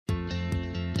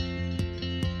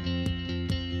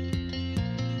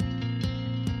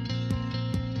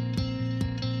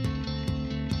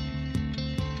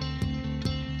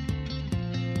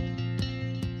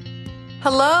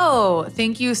Hello.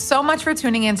 Thank you so much for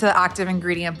tuning into the Active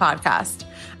Ingredient Podcast.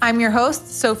 I'm your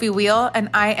host, Sophie Wheel, and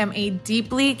I am a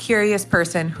deeply curious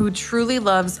person who truly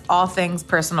loves all things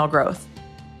personal growth.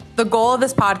 The goal of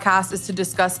this podcast is to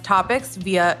discuss topics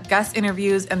via guest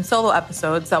interviews and solo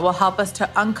episodes that will help us to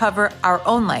uncover our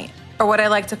own light, or what I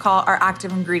like to call our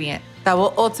active ingredient, that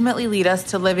will ultimately lead us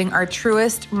to living our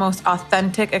truest, most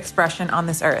authentic expression on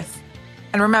this earth.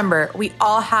 And remember, we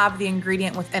all have the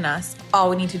ingredient within us. All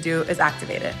we need to do is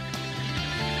activate it.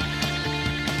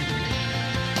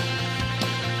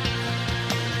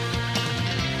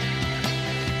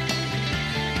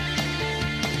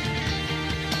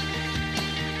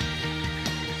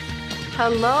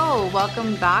 Hello,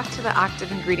 welcome back to the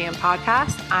Active Ingredient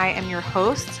Podcast. I am your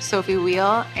host, Sophie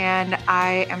Wheel, and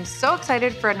I am so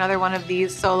excited for another one of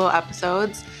these solo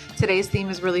episodes. Today's theme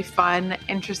is really fun,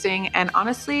 interesting, and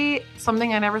honestly,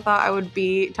 something I never thought I would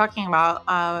be talking about,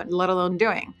 let alone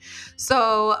doing.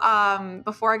 So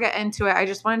before I get into it, I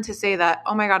just wanted to say that,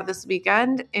 oh my God, this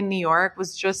weekend in New York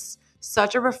was just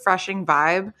such a refreshing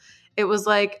vibe. It was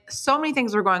like so many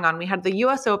things were going on. We had the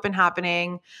US Open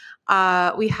happening,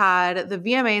 we had the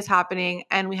VMAs happening,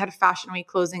 and we had Fashion Week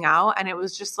closing out. And it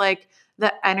was just like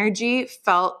the energy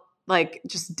felt like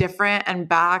just different and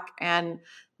back. And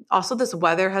also this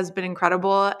weather has been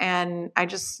incredible. And I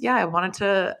wanted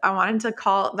to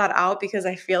call that out because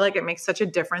I feel like it makes such a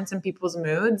difference in people's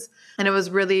moods. And it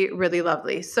was really, really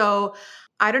lovely. So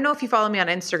I don't know if you follow me on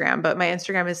Instagram, but my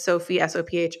Instagram is Sophie,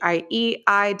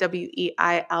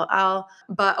 SophieIWeill.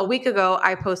 But a week ago,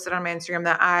 I posted on my Instagram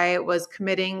that I was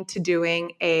committing to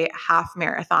doing a half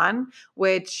marathon,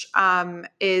 which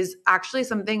is actually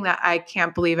something that I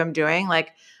can't believe I'm doing.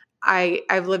 Like,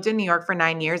 I've lived in New York for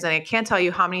 9 years, and I can't tell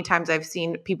you how many times I've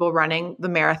seen people running the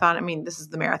marathon. I mean, this is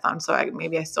the marathon, so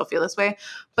maybe I still feel this way.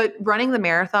 But running the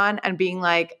marathon and being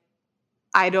like,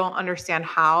 I don't understand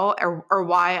how or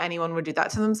why anyone would do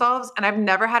that to themselves. And I've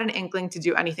never had an inkling to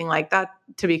do anything like that,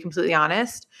 to be completely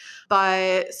honest.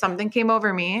 But something came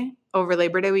over me over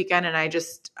Labor Day weekend, and I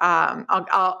just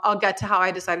I'll get to how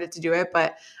I decided to do it,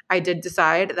 but I did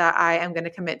decide that I am going to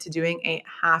commit to doing a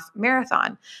half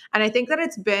marathon. And I think that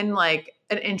it's been like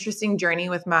an interesting journey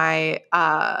with my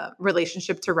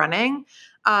relationship to running,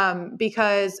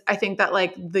 because I think that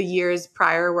like the years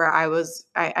prior where I was,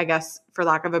 I guess for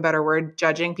lack of a better word,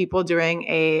 judging people doing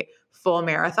a full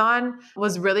marathon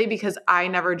was really because I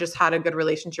never just had a good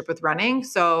relationship with running.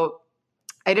 So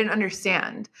I didn't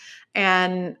understand.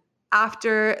 And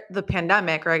after the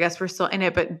pandemic, or I guess we're still in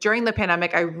it, but during the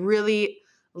pandemic, I really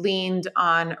leaned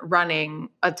on running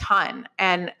a ton.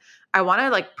 And I want to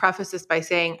like preface this by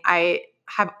saying I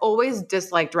have always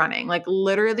disliked running. Like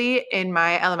literally in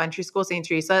my elementary school, St.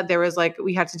 Teresa, there was like,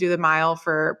 we had to do the mile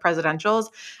for presidentials.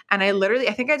 And I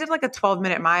think I did like a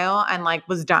 12-minute mile and like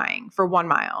was dying for 1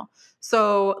 mile.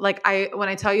 So like when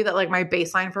I tell you that like my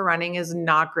baseline for running is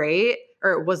not great,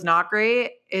 or it was not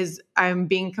great, is I'm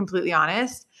being completely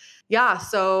honest. Yeah.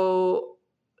 So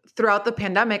throughout the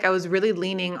pandemic, I was really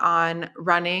leaning on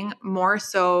running more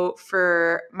so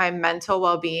for my mental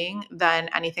well-being than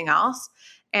anything else.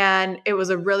 And it was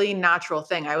a really natural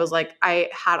thing. I was like, I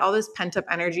had all this pent up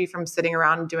energy from sitting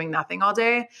around doing nothing all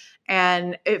day.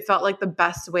 And it felt like the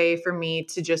best way for me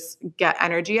to just get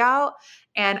energy out.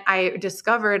 And I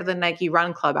discovered the Nike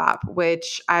Run Club app,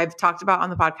 which I've talked about on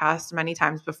the podcast many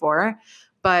times before.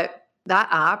 But that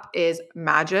app is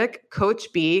magic.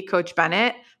 Coach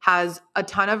Bennett, has a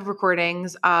ton of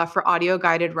recordings for audio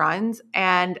guided runs,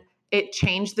 and it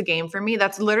changed the game for me.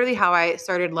 That's literally how I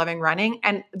started loving running.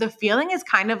 And the feeling is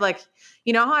kind of like,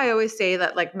 you know how I always say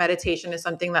that like meditation is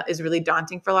something that is really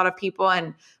daunting for a lot of people.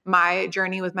 And my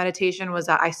journey with meditation was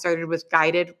that I started with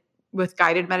guided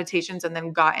meditations and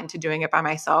then got into doing it by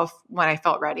myself when I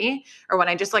felt ready, or when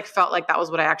I just like felt like that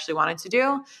was what I actually wanted to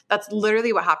do. That's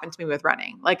literally what happened to me with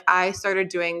running. Like I started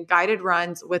doing guided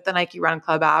runs with the Nike Run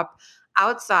Club app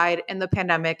outside in the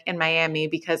pandemic in Miami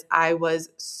because I was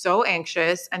so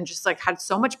anxious and just like had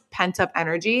so much pent up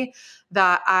energy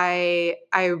that I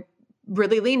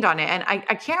really leaned on it. And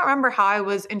I can't remember how I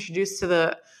was introduced to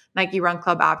the Nike Run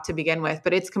Club app to begin with,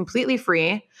 but it's completely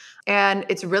free and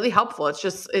it's really helpful.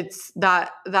 It's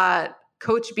that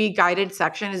Coach B guided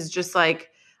section is just like,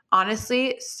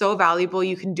 honestly, so valuable.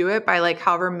 You can do it by like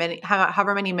however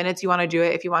many minutes you want to do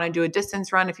it. If you want to do a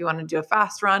distance run, if you want to do a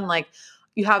fast run, like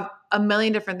you have a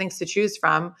million different things to choose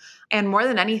from. And more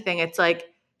than anything, it's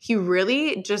like he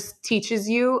really just teaches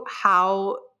you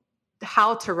how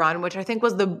how to run, which I think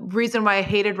was the reason why I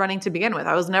hated running to begin with.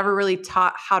 I was never really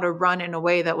taught how to run in a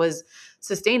way that was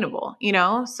sustainable, you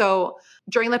know? So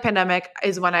during the pandemic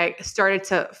is when I started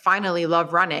to finally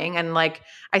love running. And like,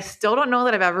 I still don't know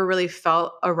that I've ever really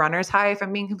felt a runner's high, if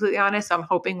I'm being completely honest. So I'm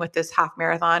hoping with this half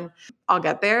marathon, I'll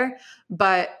get there.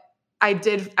 But I've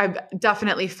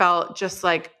definitely felt just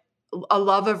like a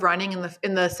love of running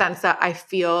in the sense that I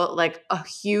feel like a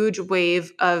huge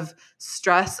wave of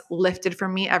stress lifted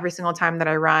from me every single time that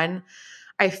I run.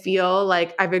 I feel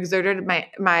like I've exerted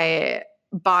my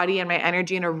body and my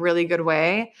energy in a really good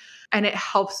way, and it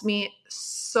helps me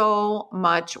so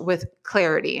much with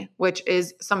clarity, which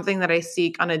is something that I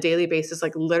seek on a daily basis.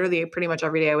 Like literally pretty much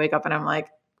every day I wake up and I'm like,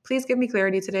 please give me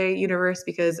clarity today, universe,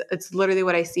 because it's literally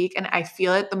what I seek. And I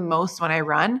feel it the most when I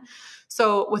run.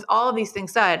 So with all of these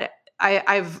things said,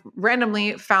 I've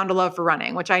randomly found a love for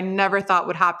running, which I never thought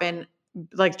would happen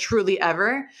like truly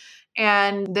ever.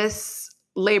 And this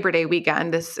Labor Day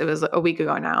weekend, it was a week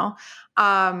ago now,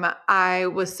 I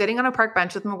was sitting on a park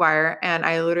bench with McGuire, and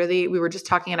we were just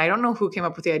talking, and I don't know who came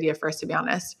up with the idea first, to be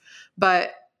honest,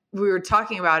 but we were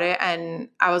talking about it, and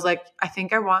I was like, I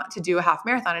think I want to do a half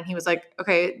marathon. And he was like,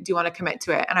 okay, do you want to commit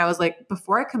to it? And I was like,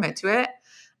 before I commit to it,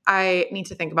 I need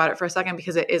to think about it for a second,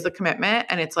 because it is a commitment,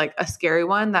 and it's like a scary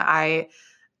one that I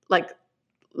like.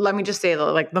 Let me just say,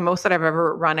 like the most that I've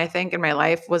ever run, I think in my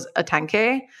life was a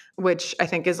 10K, which I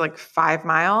think is like 5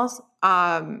 miles.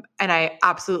 And I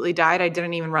absolutely died. I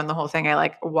didn't even run the whole thing. I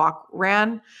like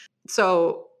ran.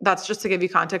 So that's just to give you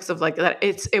context of like that.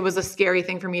 It was a scary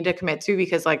thing for me to commit to,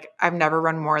 because like I've never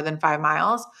run more than 5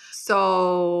 miles.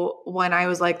 So when I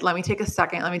was like, let me take a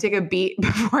second, let me take a beat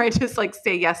before I just like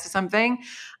say yes to something,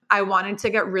 I wanted to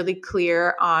get really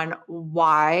clear on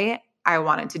why I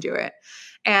wanted to do it.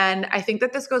 And I think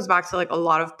that this goes back to like a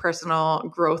lot of personal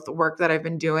growth work that I've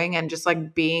been doing, and just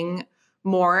like being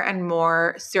more and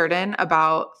more certain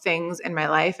about things in my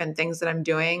life and things that I'm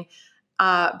doing,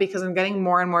 because I'm getting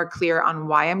more and more clear on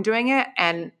why I'm doing it.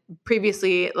 And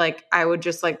previously, like I would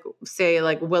just like say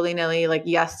like willy-nilly, like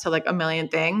yes to like a million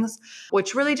things,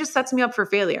 which really just sets me up for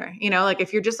failure. You know, like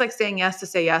if you're just like saying yes to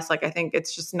say yes, like I think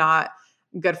it's just not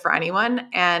good for anyone.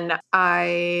 And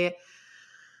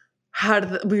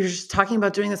we were just talking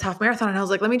about doing this half marathon, and I was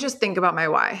like, let me just think about my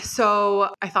why.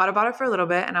 So I thought about it for a little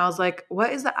bit, and I was like,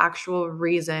 what is the actual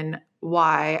reason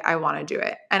why I want to do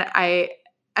it? And I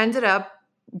ended up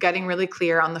getting really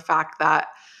clear on the fact that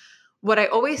what I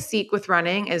always seek with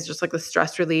running is just like the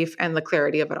stress relief and the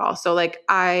clarity of it all. So like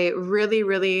I really,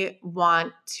 really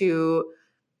want to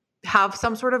have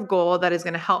some sort of goal that is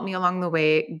going to help me along the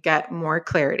way get more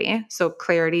clarity. So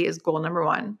clarity is goal number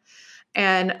 1.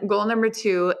 And goal number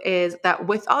 2 is that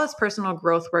with all this personal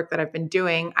growth work that I've been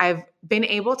doing, I've been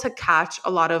able to catch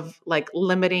a lot of like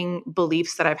limiting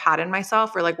beliefs that I've had in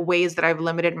myself, or like ways that I've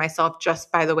limited myself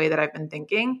just by the way that I've been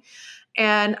thinking.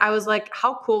 And I was like,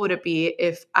 how cool would it be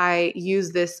if I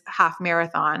use this half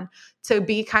marathon to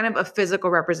be kind of a physical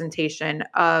representation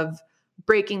of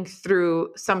breaking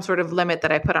through some sort of limit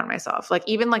that I put on myself. Like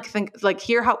even like think like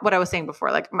what I was saying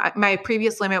before, like my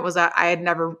previous limit was that I'd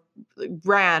never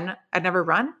run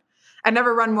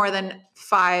more than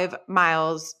 5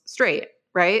 miles straight.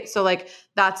 Right. So like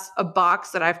that's a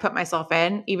box that I've put myself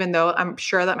in, even though I'm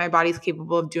sure that my body's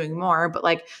capable of doing more, but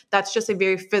like, that's just a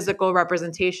very physical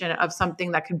representation of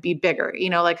something that could be bigger, you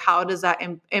know, like how does that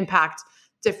impact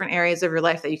different areas of your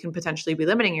life that you can potentially be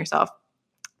limiting yourself?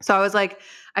 So I was like,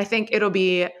 I think it'll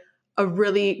be a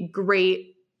really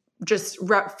great just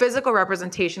physical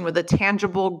representation with a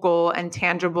tangible goal and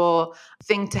tangible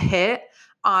thing to hit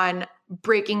on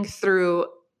breaking through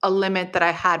a limit that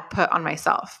I had put on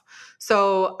myself.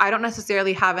 So I don't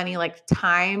necessarily have any like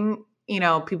time, you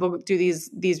know, people do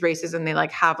these races and they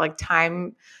like have like a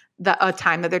time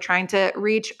that they're trying to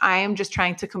reach. I am just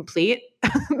trying to complete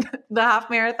the half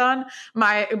marathon.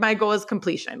 My goal is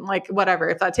completion. Like whatever,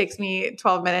 if that takes me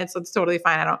 12 minutes, that's totally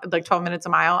fine. I don't like 12 minutes a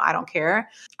mile. I don't care.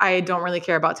 I don't really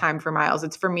care about time for miles.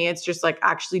 It's for me, it's just like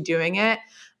actually doing it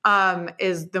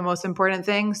is the most important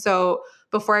thing. So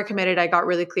before I committed, I got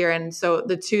really clear. And so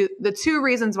the two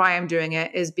reasons why I'm doing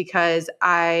it is because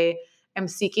I am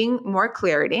seeking more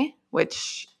clarity,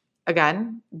 which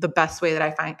again, the best way that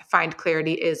I find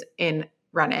clarity is in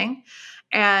running.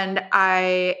 And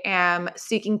I am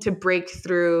seeking to break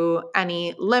through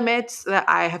any limits that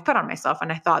I have put on myself.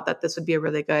 And I thought that this would be a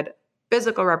really good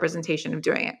physical representation of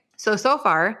doing it. So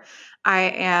far,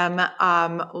 I am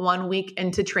 1 week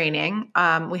into training.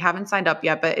 We haven't signed up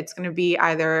yet, but it's going to be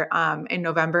either in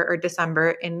November or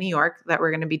December in New York that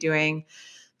we're going to be doing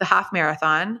the half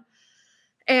marathon.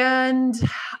 And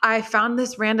I found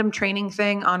this random training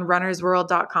thing on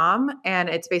runnersworld.com, and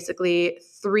it's basically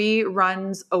 3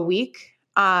 runs a week.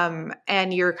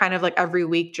 And you're kind of like every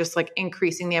week, just like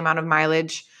increasing the amount of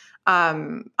mileage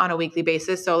on a weekly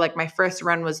basis. So like my first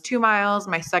run was 2 miles,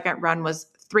 my second run was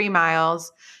 3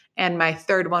 miles, and my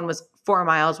third one was 4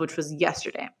 miles, which was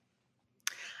yesterday.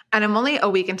 And I'm only a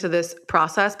week into this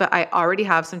process, but I already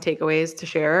have some takeaways to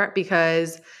share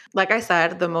because, like I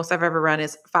said, the most I've ever run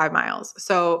is 5 miles.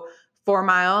 So 4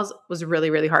 miles was really,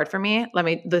 really hard for me.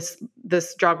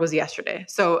 This jog was yesterday.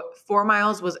 So 4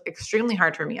 miles was extremely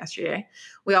hard for me yesterday.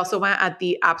 We also went at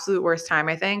the absolute worst time,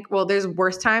 I think. Well, there's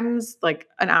worse times like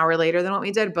an hour later than what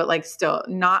we did, but like still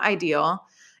not ideal.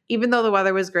 Even though the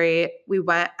weather was great, we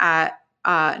went at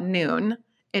noon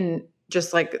in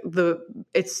just like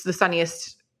it's the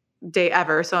sunniest day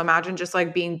ever. So imagine just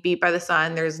like being beat by the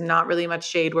sun. There's not really much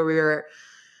shade where we were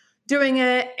doing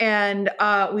it. And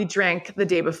we drank the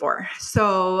day before.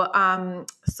 So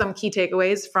some key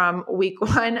takeaways from week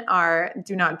 1 are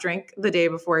do not drink the day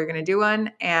before you're going to do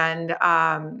one, and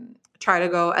try to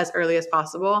go as early as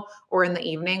possible or in the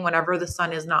evening whenever the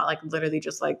sun is not like literally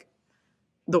just like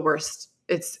the worst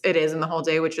it is in the whole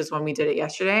day, which is when we did it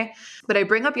yesterday. But I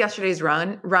bring up yesterday's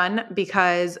run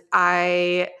because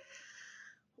I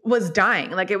was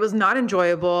dying. Like it was not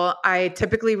enjoyable. I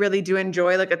typically really do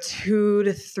enjoy like a 2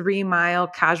 to 3 mile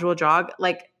casual jog.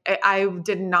 Like I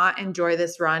did not enjoy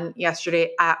this run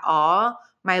yesterday at all.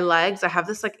 My legs, I have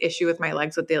this like issue with my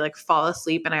legs that they like fall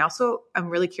asleep. And I'm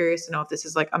really curious to know if this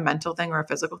is like a mental thing or a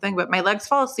physical thing, but my legs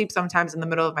fall asleep sometimes in the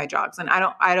middle of my jogs. And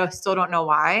I still don't know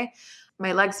why.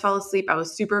 My legs fell asleep. I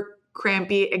was super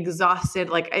crampy, exhausted.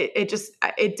 Like it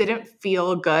didn't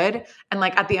feel good. And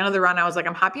like at the end of the run, I was like,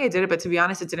 I'm happy I did it, but to be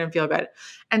honest, it didn't feel good.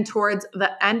 And towards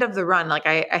the end of the run, like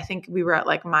I think we were at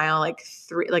like mile like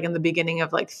 3, like in the beginning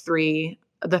of like 3,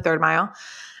 the third mile,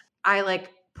 I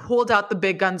like pulled out the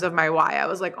big guns of my why. I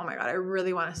was like, oh my God, I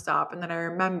really want to stop. And then I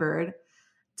remembered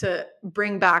to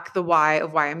bring back the why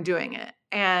of why I'm doing it.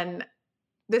 And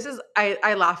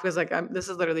I laugh because like this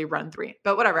is literally run 3,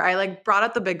 but whatever. I like brought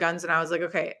out the big guns and I was like,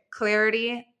 okay,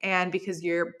 clarity. And because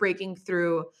you're breaking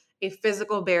through a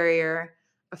physical barrier,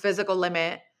 a physical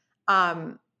limit,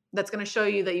 that's going to show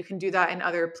you that you can do that in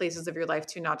other places of your life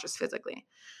too, not just physically.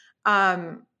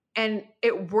 And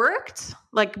it worked.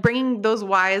 Like bringing those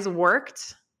whys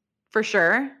worked for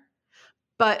sure.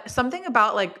 But something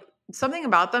about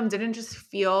them didn't just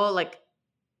feel like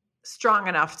strong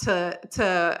enough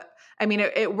to I mean,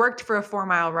 it worked for a 4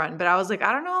 mile run, but I was like,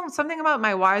 I don't know, something about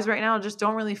my whys right now just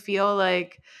don't really feel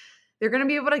like they're going to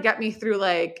be able to get me through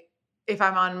like if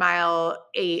I'm on mile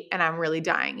 8 and I'm really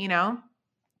dying, you know?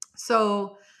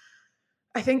 So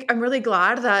I think I'm really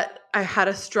glad that I had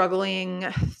a struggling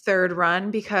third run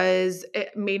because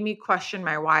it made me question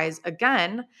my whys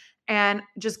again and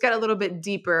just get a little bit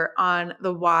deeper on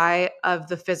the why of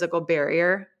the physical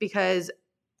barrier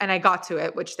and I got to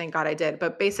it, which thank God I did.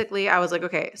 But basically I was like,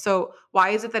 okay, so why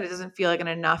is it that it doesn't feel like an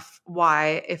enough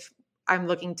why if I'm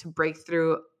looking to break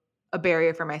through a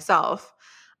barrier for myself?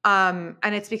 And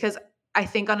it's because I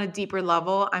think on a deeper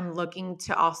level, I'm looking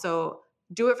to also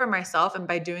do it for myself. And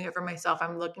by doing it for myself,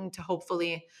 I'm looking to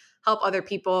hopefully help other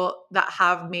people that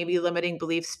have maybe limiting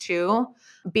beliefs too,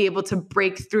 be able to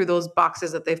break through those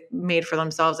boxes that they've made for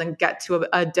themselves and get to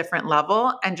a different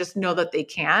level and just know that they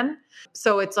can.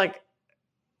 So it's like,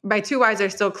 my 2 whys are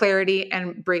still clarity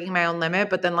and breaking my own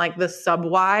limit, but then like the sub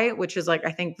why, which is like,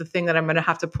 I think the thing that I'm going to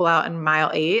have to pull out in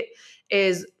mile 8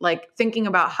 is like thinking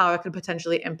about how it could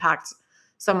potentially impact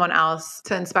someone else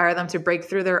to inspire them to break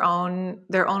through their own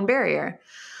barrier.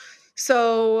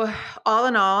 So all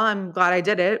in all, I'm glad I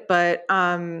did it, but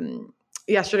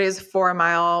yesterday's 4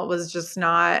 mile was just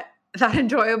not that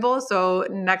enjoyable. So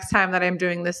next time that I'm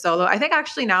doing this solo, I think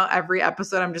actually now every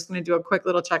episode, I'm just going to do a quick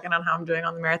little check-in on how I'm doing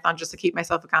on the marathon just to keep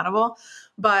myself accountable.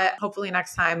 But hopefully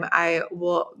next time I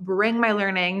will bring my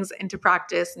learnings into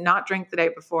practice, not drink the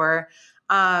day before,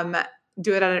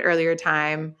 do it at an earlier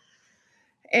time.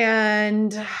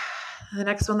 And the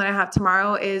next one that I have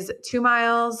tomorrow is 2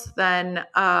 miles. Then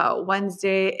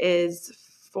Wednesday is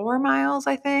 4 miles,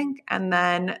 I think. And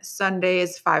then Sunday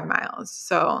is 5 miles.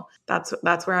 So that's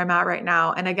where I'm at right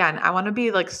now. And again, I want to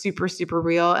be like super, super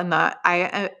real and that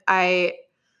I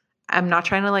am not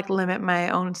trying to like limit my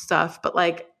own stuff, but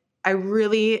like I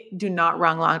really do not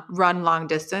run long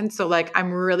distance. So like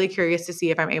I'm really curious to see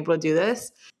if I'm able to do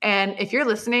this. And if you're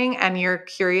listening and you're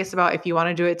curious about if you want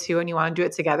to do it too and you want to do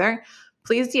it together,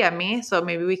 please DM me so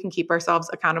maybe we can keep ourselves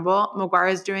accountable.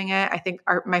 Moguara is doing it. I think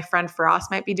my friend Faraz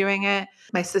might be doing it.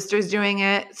 My sister's doing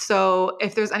it. So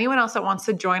if there's anyone else that wants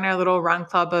to join our little run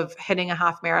club of hitting a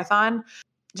half marathon,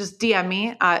 just DM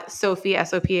me at Sophie,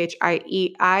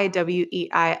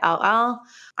 SOPHIEIWEILL.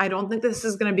 I don't think this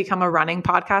is going to become a running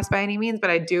podcast by any means, but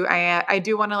I do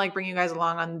want to like bring you guys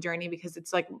along on the journey because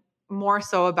it's like more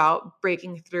so about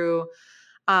breaking through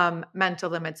mental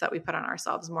limits that we put on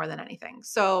ourselves more than anything.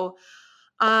 So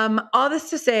all this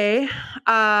to say,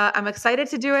 I'm excited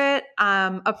to do it.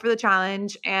 Up for the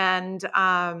challenge, and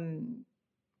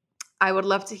I would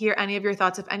love to hear any of your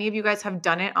thoughts. If any of you guys have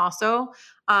done it also,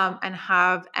 and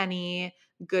have any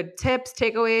good tips,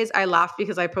 takeaways. I laughed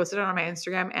because I posted it on my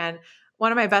Instagram, and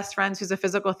one of my best friends who's a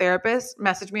physical therapist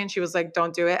messaged me and she was like,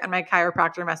 don't do it. And my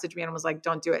chiropractor messaged me and was like,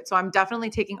 don't do it. So I'm definitely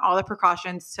taking all the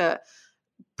precautions to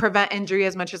prevent injury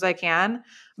as much as I can.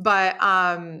 But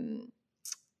I'm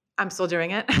still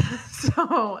doing it.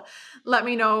 So let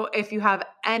me know if you have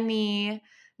any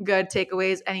good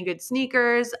takeaways, any good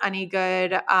sneakers, any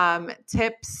good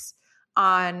tips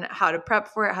on how to prep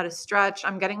for it, how to stretch.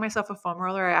 I'm getting myself a foam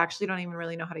roller. I actually don't even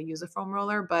really know how to use a foam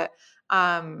roller, but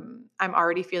I'm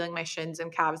already feeling my shins and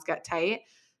calves get tight.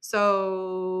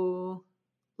 So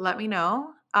let me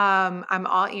know. I'm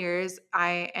all ears.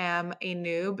 I am a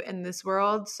noob in this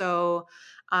world. So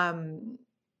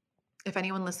if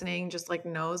anyone listening just like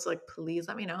knows, like, please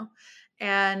let me know.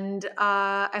 And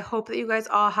I hope that you guys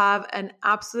all have an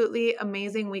absolutely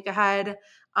amazing week ahead.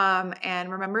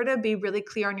 And remember to be really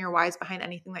clear on your whys behind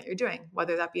anything that you're doing,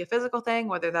 whether that be a physical thing,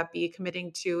 whether that be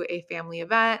committing to a family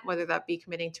event, whether that be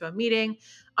committing to a meeting.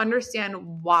 Understand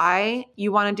why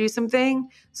you want to do something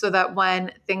so that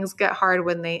when things get hard,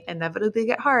 when they inevitably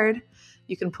get hard,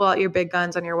 you can pull out your big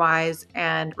guns on your whys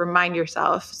and remind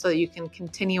yourself so that you can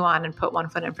continue on and put one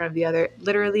foot in front of the other,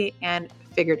 literally and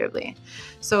figuratively.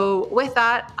 So with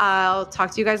that, I'll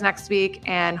talk to you guys next week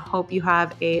and hope you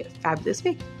have a fabulous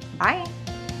week. Bye.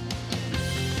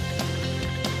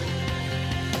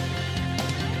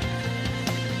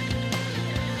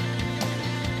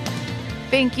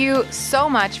 Thank you so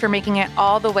much for making it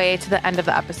all the way to the end of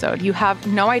the episode. You have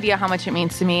no idea how much it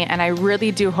means to me, and I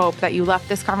really do hope that you left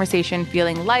this conversation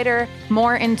feeling lighter,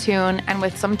 more in tune, and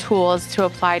with some tools to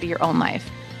apply to your own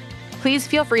life. Please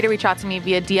feel free to reach out to me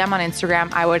via DM on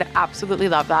Instagram. I would absolutely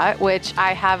love that, which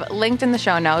I have linked in the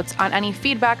show notes, on any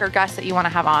feedback or guests that you want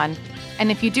to have on. And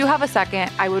if you do have a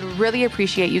second, I would really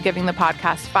appreciate you giving the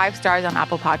podcast 5 stars on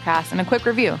Apple Podcasts and a quick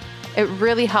review. It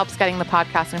really helps getting the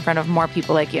podcast in front of more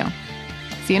people like you.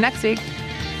 See you next week.